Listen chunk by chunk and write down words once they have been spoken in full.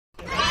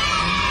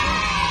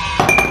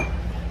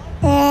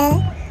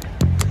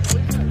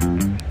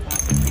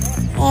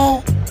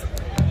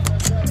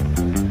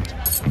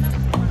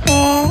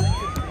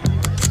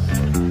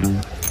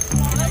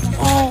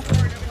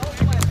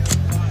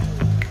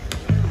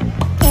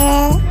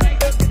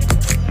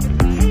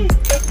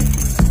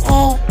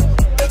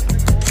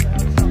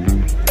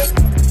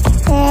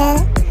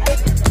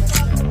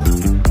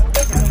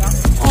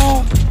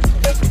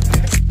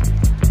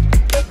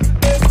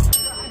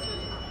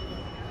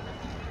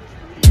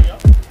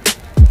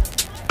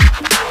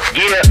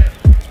Yeah.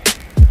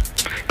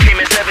 Came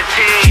in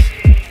 17.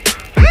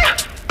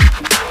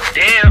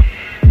 Damn.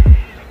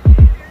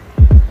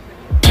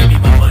 Give me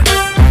my money.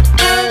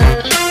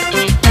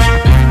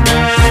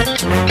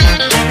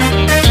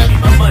 Give me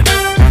my money.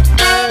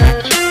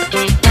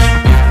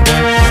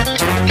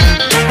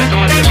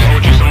 Somebody just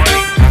owed you some money.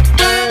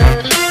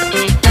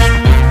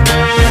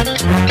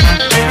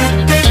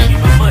 Give me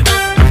my money.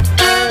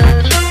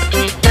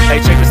 Hey,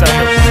 check this out,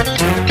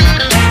 though.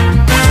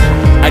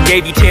 I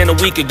gave you 10 a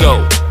week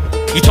ago.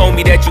 You told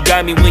me that you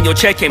got me when your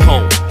check came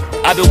home.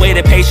 I've been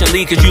waiting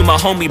patiently cause you my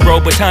homie,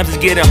 bro. But times is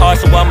getting hard,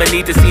 so I'ma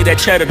need to see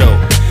that cheddar, though.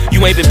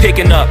 You ain't been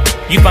picking up,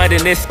 you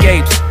finding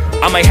escapes.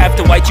 I might have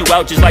to white you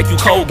out just like you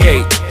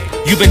Colgate.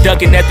 You been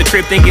ducking at the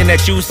crib thinking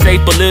that you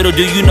safe, but little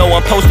do you know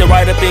I'm posted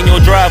right up in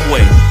your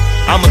driveway.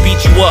 I'ma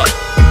beat you up,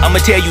 I'ma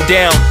tear you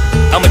down.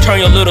 I'ma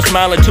turn your little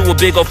smile into a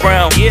big ol'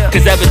 frown.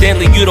 Cause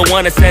evidently you don't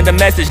wanna send a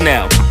message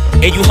now.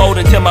 And you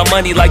holding to my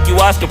money like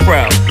you Oscar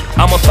proud.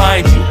 I'ma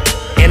find you,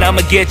 and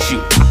I'ma get you.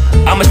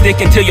 I'ma stick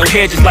into your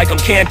head just like I'm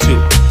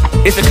Cantu.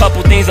 It's a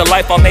couple things in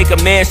life I'll make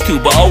amends to,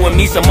 but owing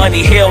me some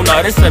money, hell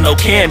no, this a no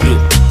can do.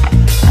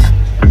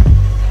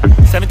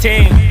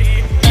 17.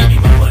 Give me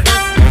my money.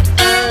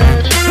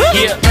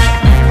 Yeah.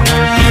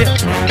 Yeah.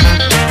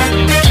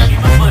 Give me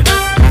my money.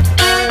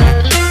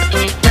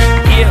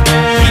 Yeah.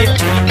 Yeah.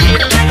 Yeah.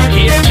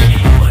 Yeah. Give me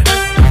my money.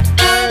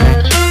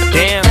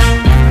 Damn.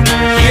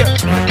 Yeah.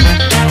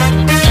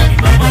 Give me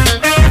my money.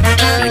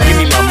 Yeah, give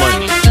me my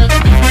money.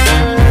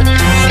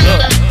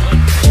 Look.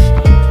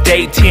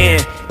 Day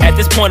 10. At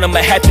this point I'ma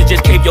have to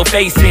just cave your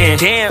face in.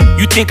 Damn,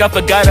 you think I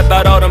forgot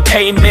about all them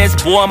payments?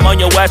 Boy, I'm on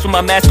your ass with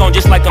my mask on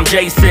just like I'm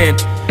Jason.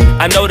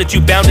 I know that you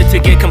bounded to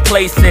get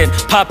complacent.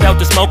 Pop out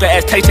the smoker,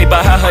 ask Tay-Tay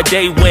about how her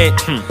day went.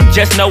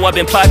 Just know I've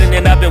been plotting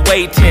and I've been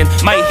waiting.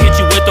 Might hit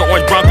you with the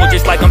orange Bronco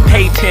just like I'm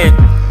Peyton.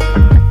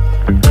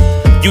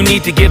 You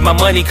need to get my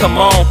money, come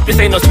on. This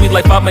ain't no sweet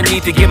life, I'ma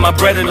need to get my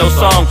bread and no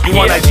song. You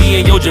want IG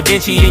and your Da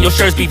Vinci and your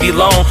shirts be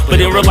long. But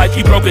in real life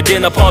you broke it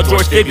in a Paul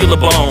George fibula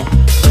bone.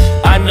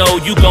 I know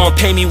you gon'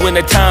 pay me when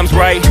the time's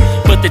right,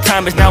 but the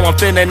time is now, I'm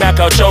finna knock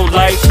out your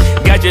lights.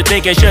 Got you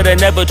thinking shoulda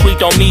never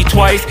tweaked on me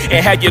twice,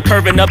 and had you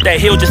curving up that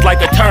hill just like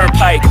a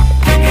turnpike.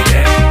 Give me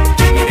that money.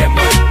 Give me that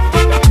money.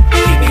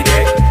 Give me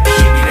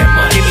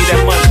that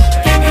money.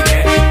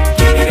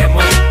 Give me that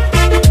money.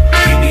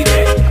 Give me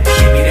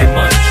that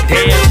money.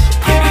 Damn.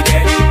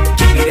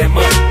 Give me that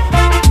money.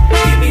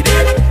 Give me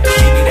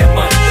that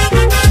money.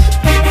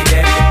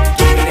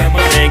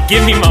 Man,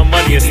 give me my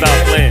money and stop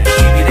playing.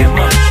 Give me that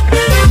money.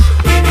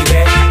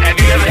 Have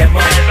you ever had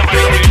somebody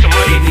owe you some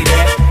money? Give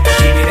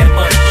me that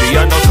money. Do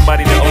y'all know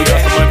somebody that owe y'all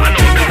some money? I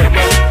know a guy.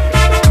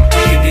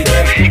 Give me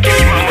that. Give me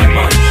my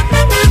money.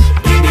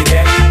 Give me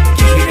that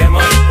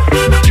money.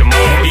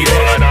 Jamal, you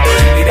 $5.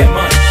 Give me that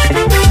money.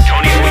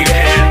 Tony, who you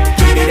had?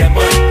 Give me that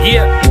money.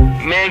 Yeah.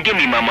 Man, give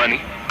me my money.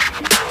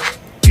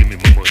 Give me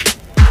my money.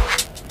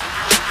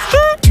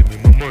 Give me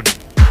my money.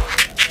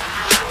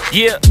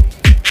 Yeah.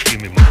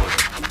 Give me my money.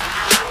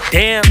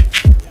 Damn.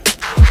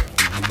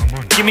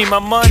 Give me my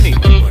money.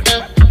 Give me my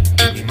money.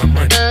 Give me my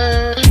money.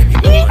 Give me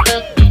my money.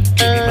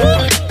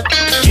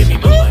 Give me my money. Give me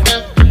my money.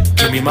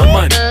 Give me my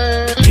money.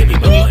 Give me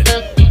my money.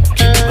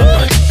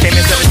 Came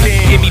in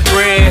 17. Give me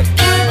bread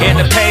and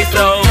the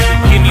peso.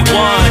 Give me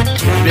one.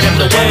 Then I'm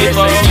the wave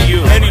on you.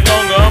 Any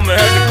longer, I'ma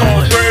have to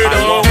call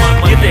Fredo.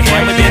 Get the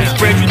hammer, then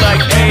spread you like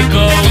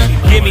Egos.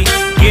 Give me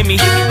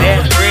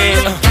that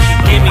bread.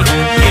 Give me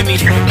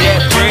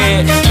that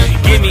bread.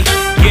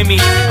 Give me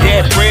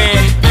that bread.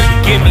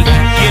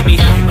 Give me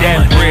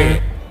that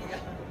bread.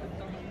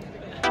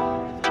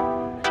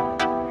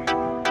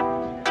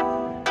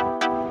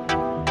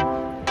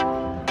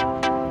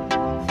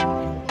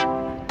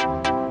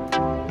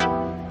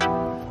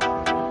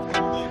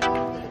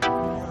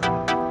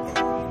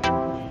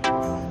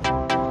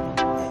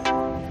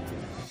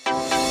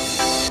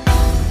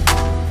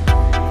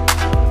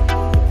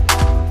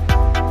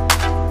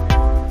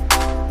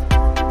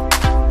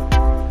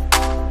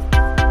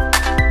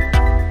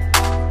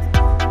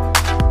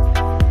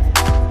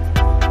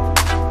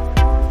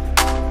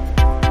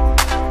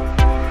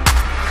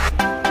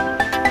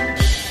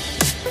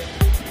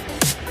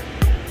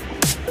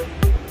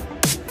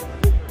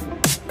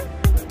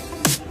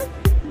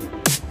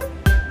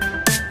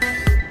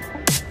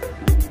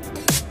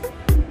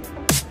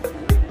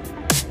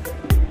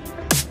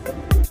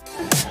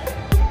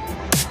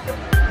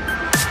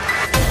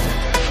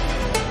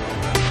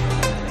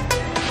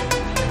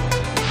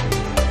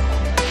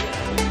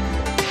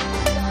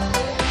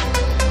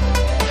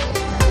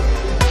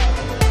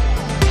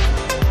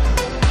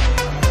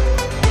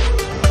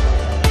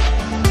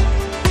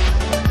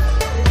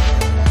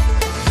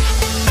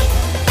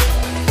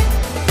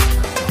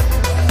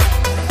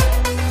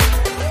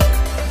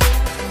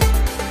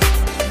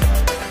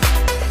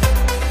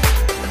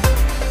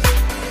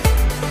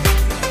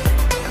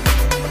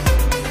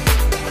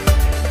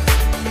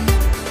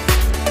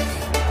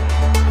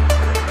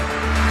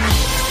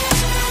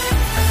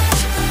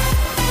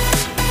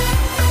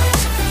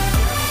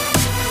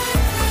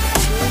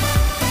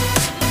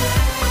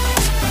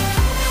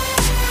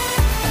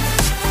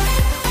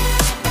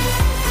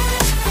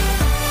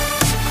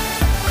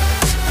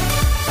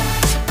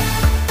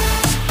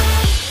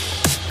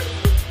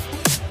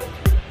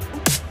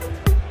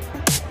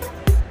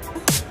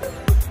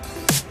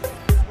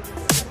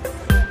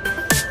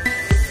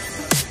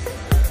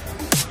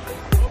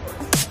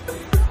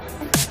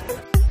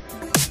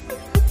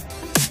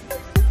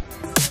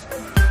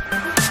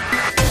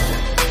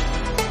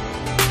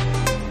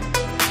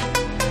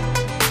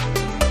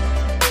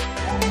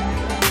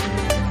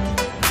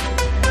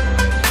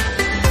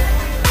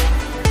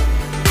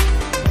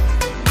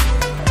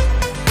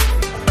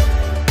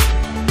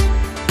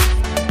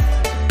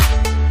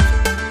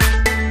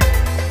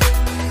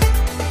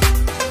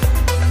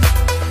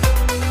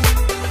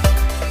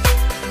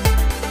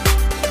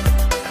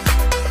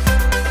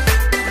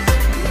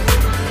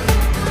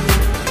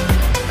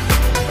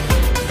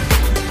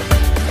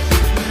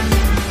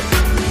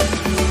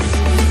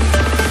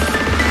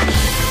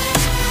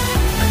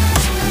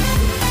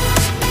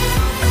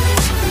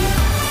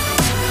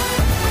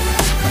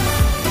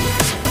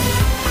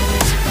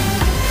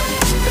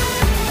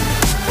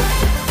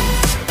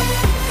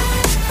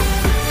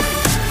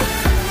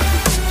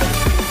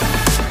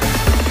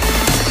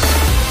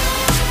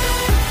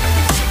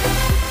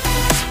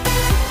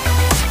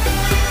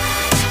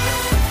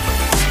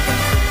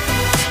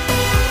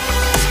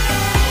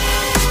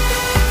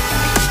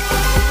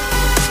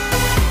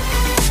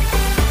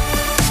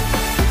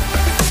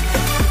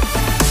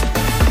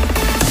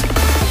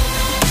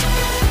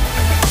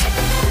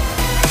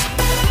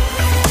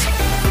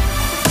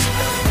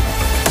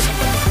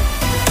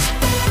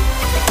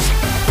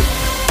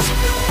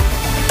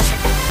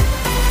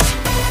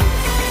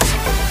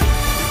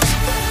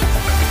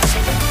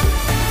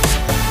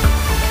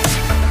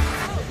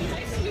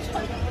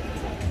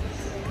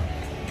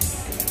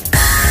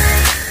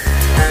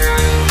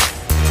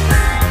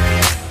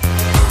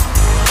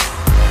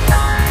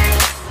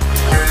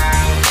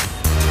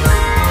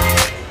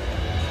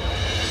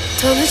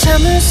 더는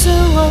참을 수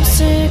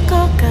없을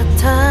것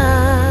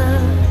같아.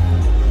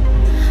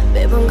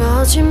 매번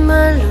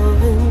거짓말로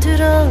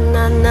흔들어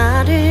난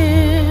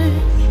나를.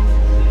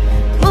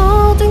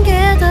 모든 게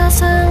다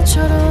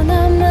상처로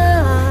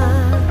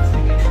남아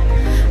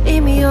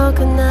이미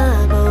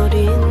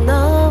어긋나버린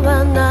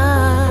너와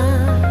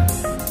나.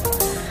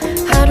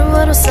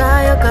 하루하루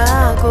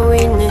쌓여가고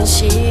있는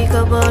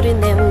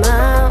식어버린 내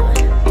맘.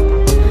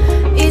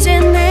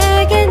 이젠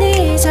내겐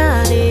이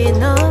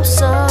자리는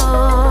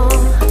없어.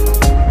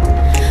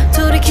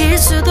 돌이킬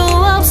수도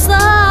없어.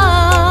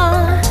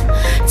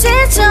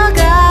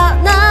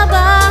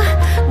 지쳐가나봐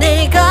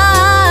내가.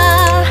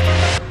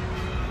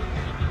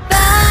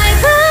 Bye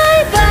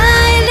bye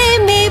bye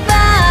leave me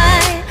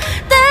by.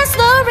 There's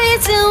no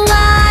reason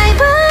why.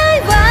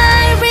 Bye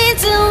bye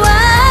reason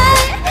why.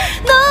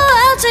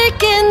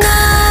 놓아줄게 널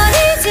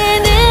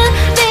이제는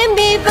leave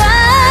me by.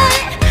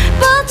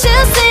 But you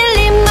still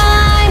in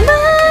my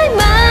mind,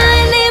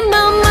 mind, in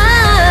my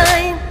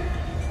mind.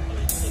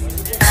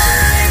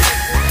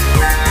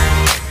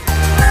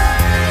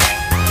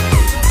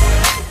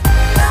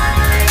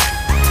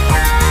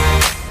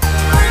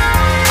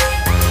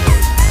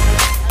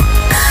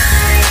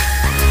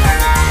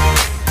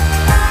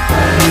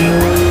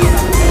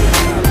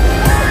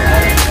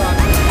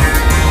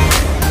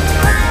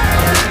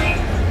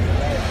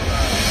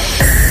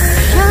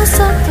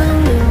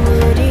 흘렸었던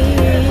눈물이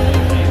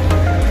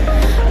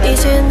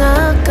이젠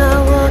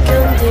아까워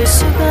견딜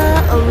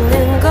수가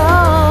없는 걸.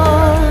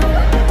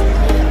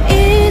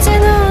 이제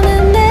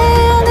너는 내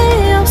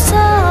안에 없어.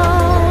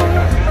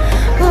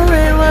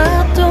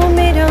 후회와 또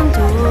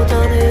미련도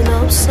더는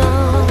없어.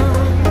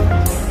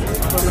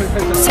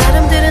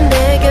 사람들은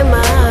내게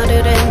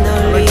말을 해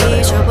널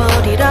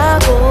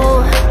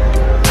잊어버리라고.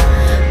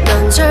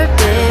 넌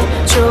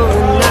절대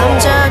좋은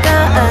남자가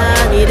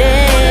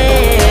아니래.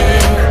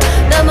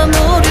 나만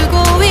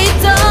모르고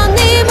있던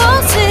네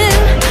모습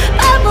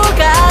바보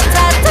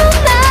같았던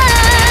나.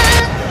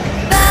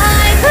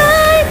 Bye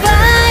bye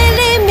bye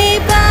leave me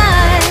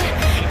by.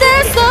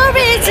 There's no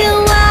reason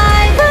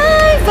why.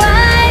 Bye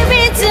bye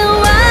reason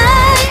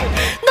why.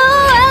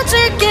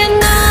 놓아줄게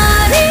널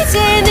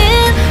이제는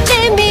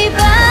leave me by.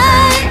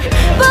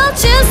 But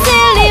you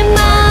still in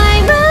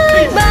my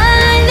mind,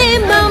 mind,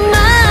 in my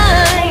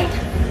mind.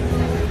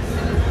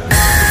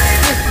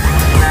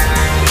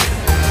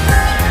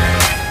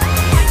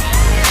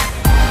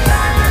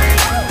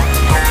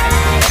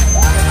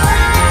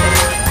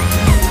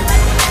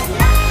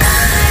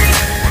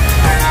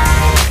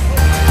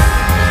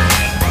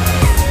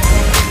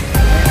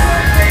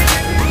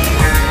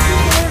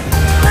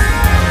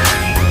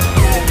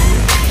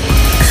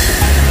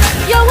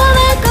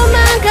 영원할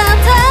것만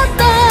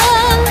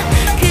같았던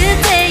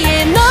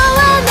그때의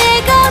너와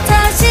내가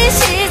다시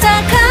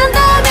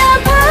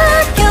시작한다면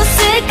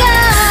바뀌었을까.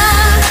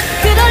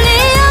 그럴 리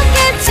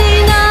없겠지.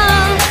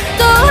 넌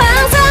또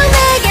항상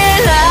내게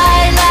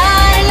lie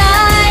lie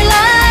lie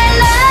lie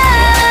lie.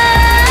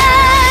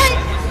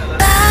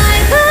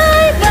 Bye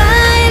bye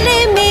bye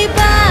leave me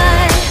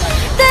by.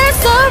 There's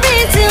no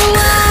reason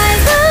why.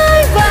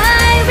 Bye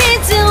bye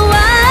reason why.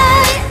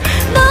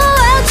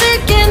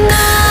 놓아줄게 널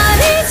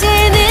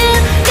이제는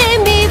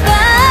leave me by.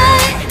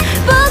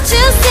 But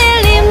you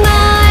still in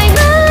my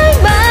mind,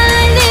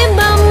 mind, in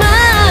my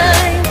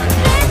mind.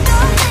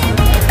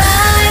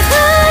 Bye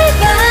bye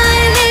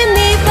bye leave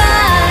me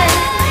by.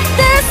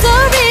 There's no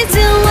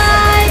reason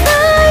why.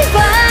 Bye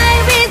bye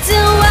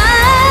reason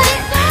why.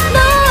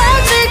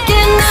 놓아줄게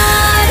널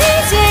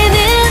이제는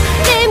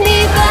leave me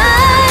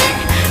by.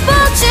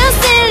 But you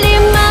still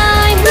in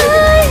my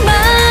mind,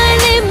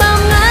 mind, in my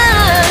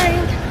mind.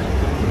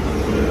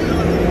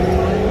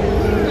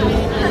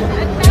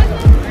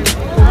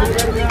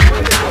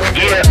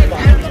 Yeah.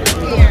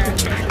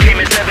 Came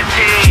in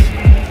 17.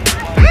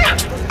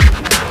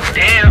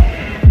 Damn.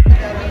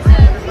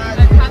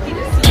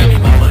 Give me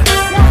my money.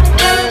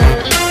 Give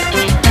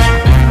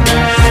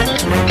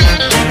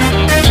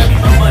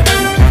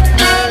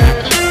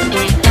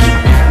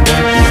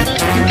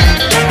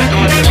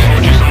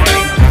me my money.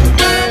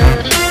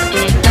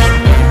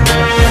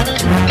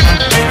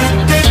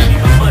 Give me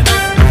my money.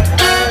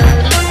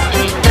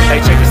 Hey,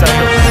 check this out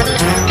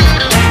though.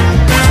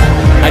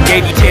 I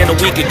gave you 10 a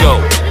week ago.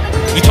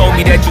 You told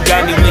me that you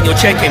got me when your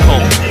check came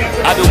home.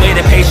 I've been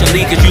waiting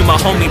patiently cause you my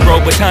homie,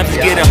 bro. But times is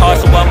getting hard,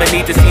 so I'ma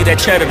need to see that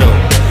cheddar though.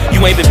 You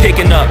ain't been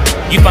picking up,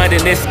 you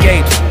finding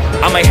escapes.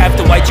 I might have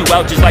to white you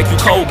out just like you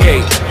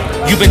Colgate.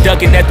 You been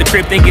ducking at the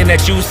crib thinking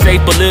that you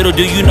safe, but little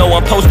do you know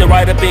I'm posted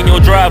right up in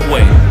your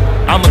driveway.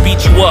 I'ma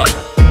beat you up,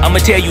 I'ma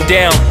tear you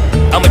down.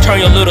 I'ma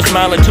turn your little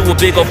smile into a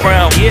big ol'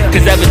 frown.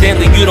 Cause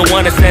evidently you don't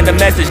wanna send a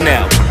message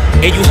now.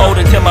 And you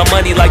holding to my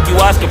money like you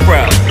Oscar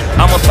proud.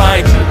 I'ma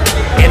find you,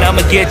 and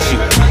I'ma get you.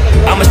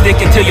 I'ma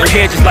stick into your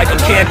head just like I'm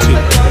Cantu.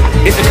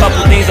 It's a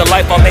couple things in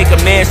life I'll make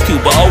amends to,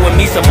 but owing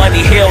me some money,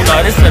 hell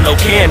no, this a no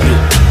can do.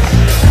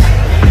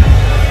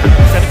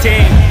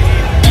 17.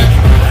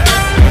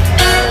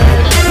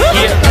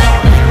 Yeah.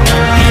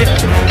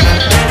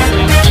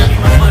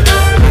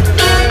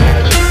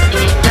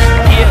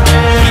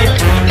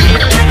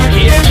 Yeah.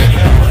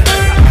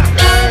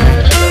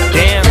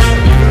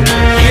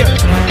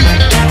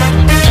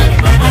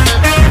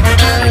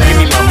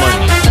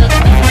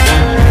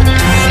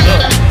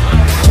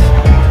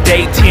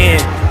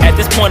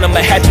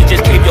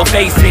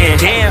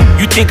 complacent. Damn,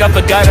 you think I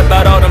forgot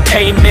about all them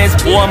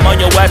payments? Boy, I'm on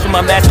your ass with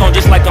my mask on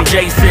just like I'm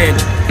Jason.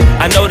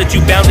 I know that you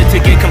bounded to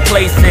get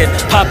complacent.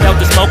 Popped out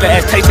the smoker,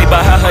 asked Tay-Tay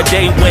about how her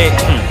day went.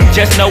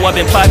 Just know I've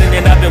been plotting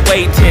and I've been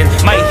waiting.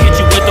 Might hit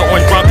you with the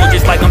orange Bronco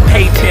just like I'm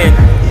Peyton.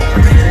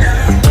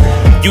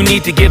 You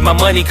need to get my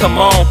money, come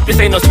on. This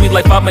ain't no sweet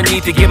life, I'ma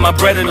need to get my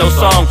bread in no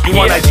song. You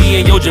want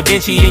IG and your Da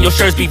Vinci and your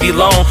shirts BV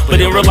long,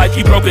 but in real life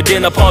you broke it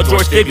in a Paul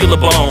George fibula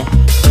bone.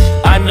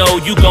 I know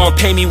you gon'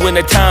 pay me when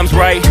the time's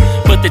right,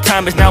 but the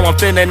time is now, I'm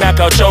finna knock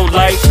out your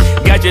lights.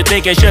 Got you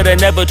thinking shoulda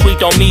never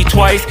tweaked on me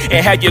twice,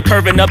 and had you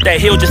curving up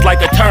that hill just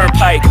like a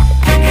turnpike. Give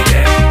me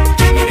that,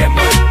 give me that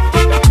money.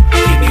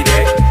 Give me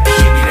that,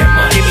 give me that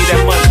money. Give me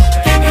that money.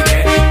 Give me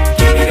that,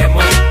 give me that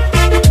money.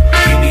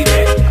 Give me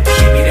that,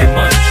 give me that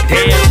money.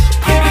 Damn.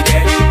 Give me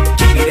that,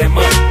 give me that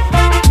money.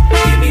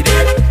 Give me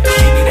that,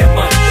 give me that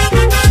money.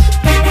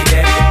 Give me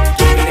that,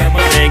 give me that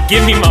money. Man,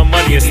 give me my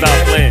money and stop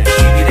playing.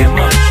 Give me that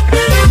money.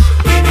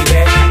 Give me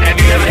that, Have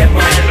you ever had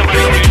somebody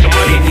owe you some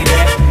money? give me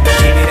that,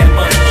 give me that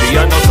money. Do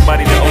y'all know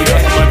somebody that owe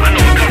y'all some money? I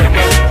know a couple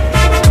people.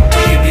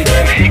 Give me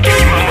that, Hey, give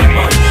me my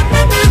money.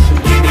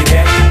 give me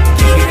that,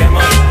 give me that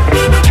money.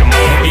 Jamal,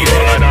 you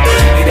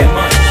Give me that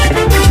money.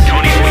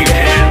 Tony, who you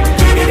had?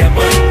 Give me that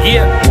money.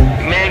 Yeah.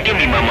 Man, give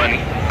me my money.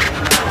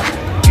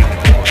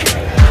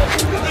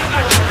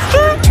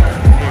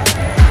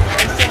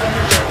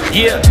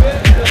 Yeah.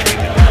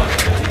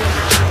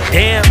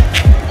 Damn.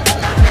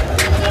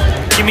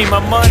 Give me my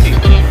money.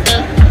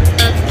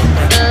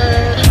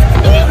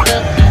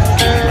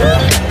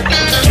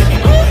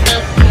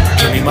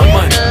 Give me my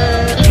money.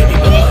 Give me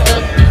my money.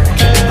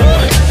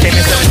 Give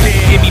me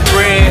 17. Give me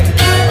bread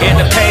and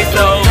the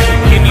peso.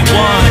 Give me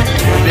one.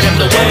 Then I'm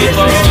the wave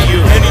on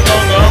you. Any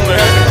longer, I'ma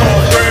have to call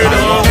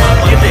Fredo.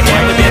 Get the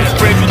hammer, then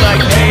spread you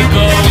like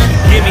Lego.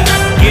 Give me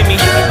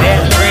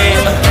that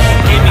bread.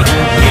 Give me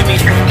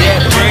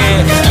that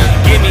bread.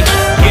 Give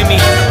me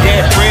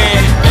that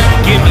bread.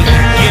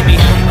 Give me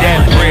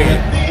that bread.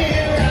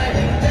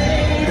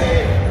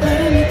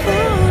 바람이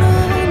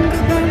불어온 그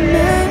밤에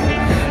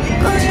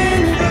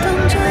꺼지냈던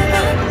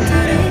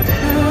조각들이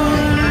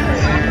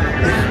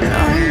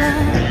떠올라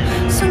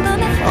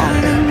순간에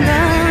falling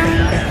down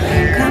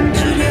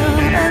감추려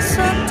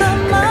애썼던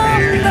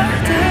마음 다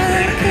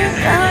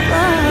들킬까봐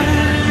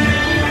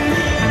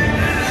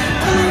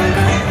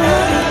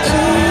도망가버렸지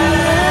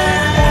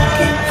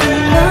깊은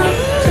밤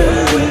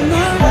둥근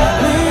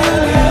널내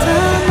안에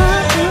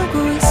담아두고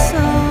있어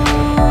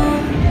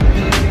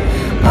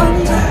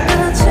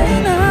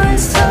언제까지나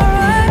it's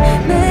alright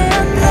내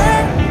안에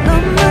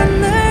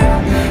너만을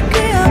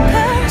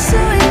기억할 수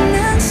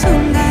있는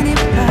순간이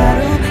바로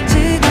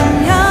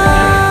지금이야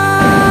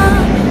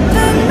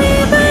Take me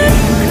back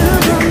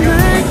그밤을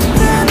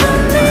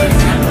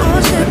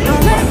되돌리고 싶어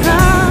내가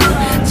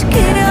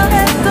지키려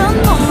했던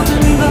모든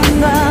건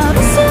다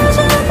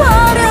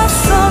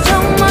부서져버렸어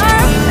정말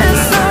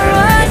It's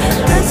alright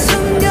난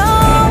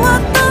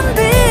숨겨왔던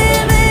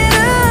비밀을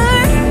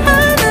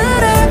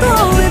하늘에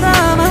고이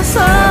담아서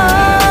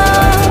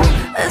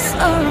It's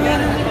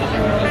alright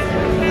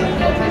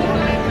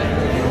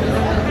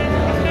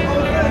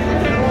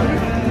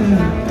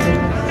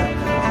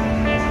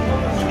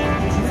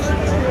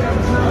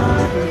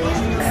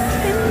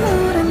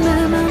빗물에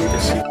내 맘도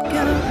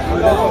씻겨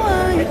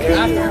너와의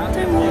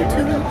기억들 모두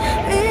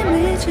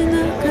이미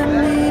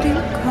지나간